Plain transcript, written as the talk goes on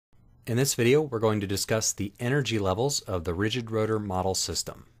In this video, we're going to discuss the energy levels of the rigid rotor model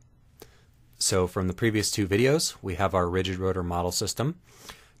system. So from the previous two videos, we have our rigid rotor model system.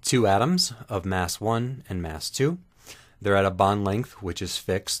 Two atoms of mass 1 and mass 2. They're at a bond length which is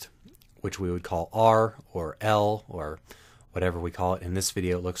fixed, which we would call R or L or whatever we call it. In this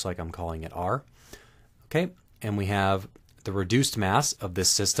video, it looks like I'm calling it R. Okay, and we have the reduced mass of this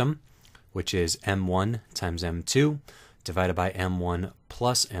system, which is m1 times m2 divided by m1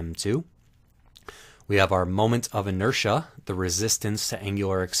 plus m2. We have our moment of inertia, the resistance to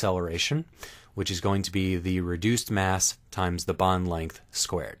angular acceleration, which is going to be the reduced mass times the bond length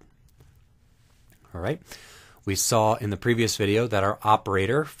squared. All right. We saw in the previous video that our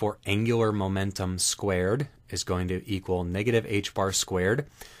operator for angular momentum squared is going to equal negative h bar squared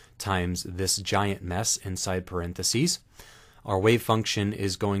times this giant mess inside parentheses. Our wave function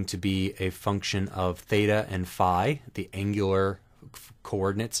is going to be a function of theta and phi, the angular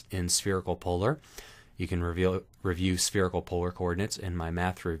coordinates in spherical polar. You can review spherical polar coordinates in my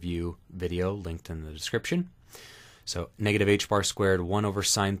math review video linked in the description. So negative h bar squared 1 over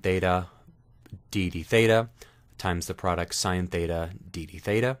sine theta d theta times the product sine theta d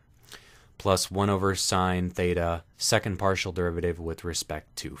theta plus 1 over sine theta second partial derivative with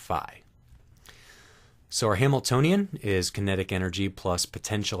respect to phi. So our Hamiltonian is kinetic energy plus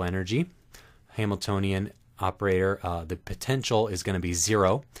potential energy. Hamiltonian operator, the potential is going to be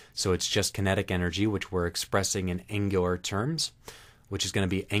 0, so it's just kinetic energy, which we're expressing in angular terms, which is going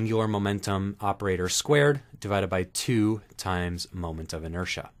to be angular momentum operator squared divided by 2 times moment of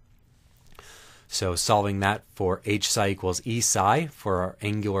inertia. So solving that for h psi equals e psi for our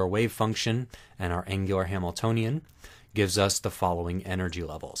angular wave function and our angular Hamiltonian gives us the following energy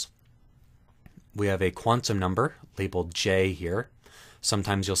levels. We have a quantum number labeled J here.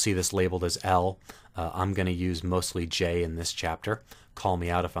 Sometimes you'll see this labeled as L. I'm going to use mostly J in this chapter. Call me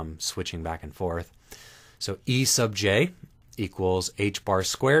out if I'm switching back and forth. So E sub J equals h bar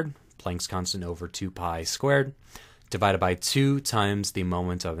squared, Planck's constant over 2 pi squared, divided by 2 times the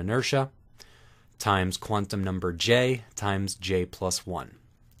moment of inertia, times quantum number J times J plus 1.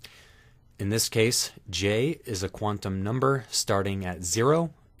 In this case, J is a quantum number starting at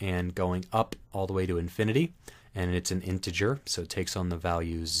 0 and going up all the way to infinity, and it's an integer, so it takes on the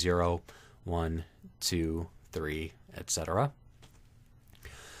values 0, 1, 2, 3, etc.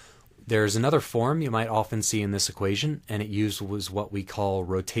 There's another form you might often see in this equation, and it uses what we call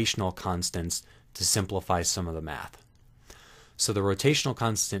rotational constants to simplify some of the math. So the rotational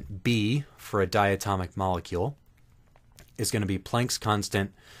constant B for a diatomic molecule is going to be Planck's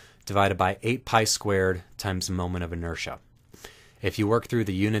constant divided by 8 pi squared times the moment of inertia. If you work through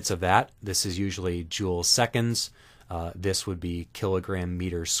the units of that, this is usually joules seconds. This would be kilogram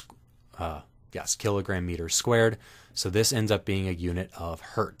meters squared. So this ends up being a unit of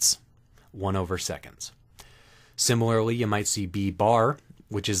hertz, 1 over seconds. Similarly, you might see B bar,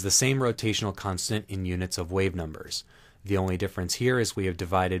 which is the same rotational constant in units of wave numbers. The only difference here is we have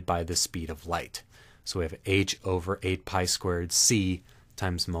divided by the speed of light. So we have h over 8 pi squared c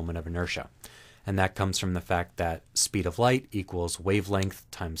times moment of inertia. And that comes from the fact that speed of light equals wavelength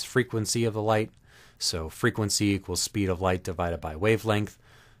times frequency of the light. So frequency equals speed of light divided by wavelength.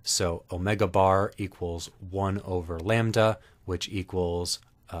 So omega bar equals 1 over lambda, which equals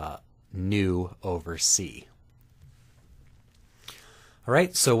nu over c. All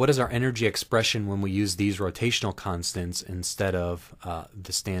right, so what is our energy expression when we use these rotational constants instead of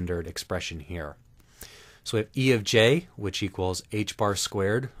the standard expression here? So we have E of J, which equals h bar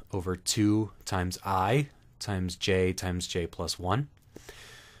squared over 2 times I times J plus 1,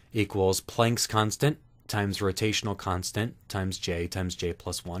 equals Planck's constant times rotational constant times J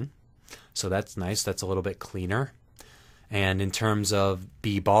plus 1. So that's nice. That's a little bit cleaner. And in terms of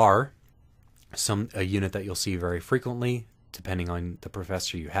B bar, a unit that you'll see very frequently, depending on the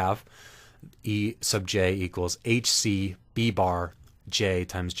professor you have, E sub J equals hc B bar J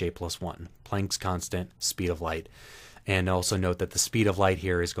times J plus 1. Planck's constant, speed of light. And also note that the speed of light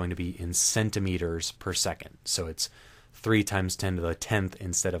here is going to be in centimeters per second. So it's 3 times 10 to the 10th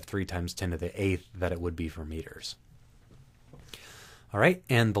instead of 3 times 10 to the 8th that it would be for meters. All right,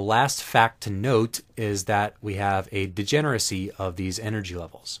 and the last fact to note is that we have a degeneracy of these energy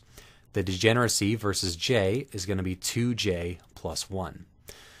levels. The degeneracy versus J is going to be 2J plus 1.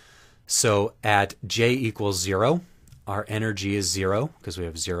 So at J equals 0, our energy is 0 because we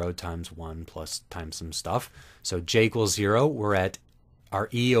have 0 times 1 plus times some stuff. So J equals 0, we're at our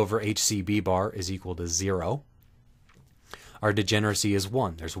E over hc B bar is equal to 0. Our degeneracy is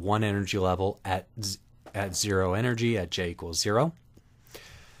 1. There's one energy level at 0 energy at J equals 0.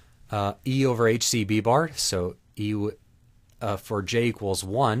 E over hc B bar, so E for j equals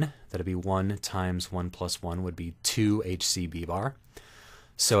 1, that'd be 1 times 1 plus 1 would be 2 hcb bar.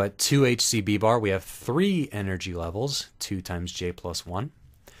 So at 2 hcb bar, we have 3 energy levels, 2 times j plus 1.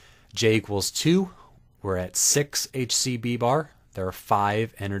 J equals 2, we're at 6 hcb bar. There are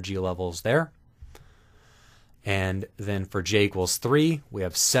 5 energy levels there. And then for j equals 3, we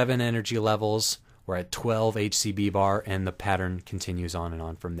have 7 energy levels. We're at 12 hcb bar, and the pattern continues on and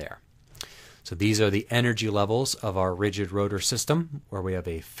on from there. So these are the energy levels of our rigid rotor system, where we have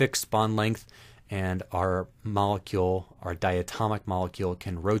a fixed bond length, and our molecule, our diatomic molecule,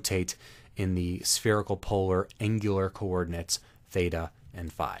 can rotate in the spherical polar angular coordinates theta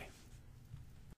and phi.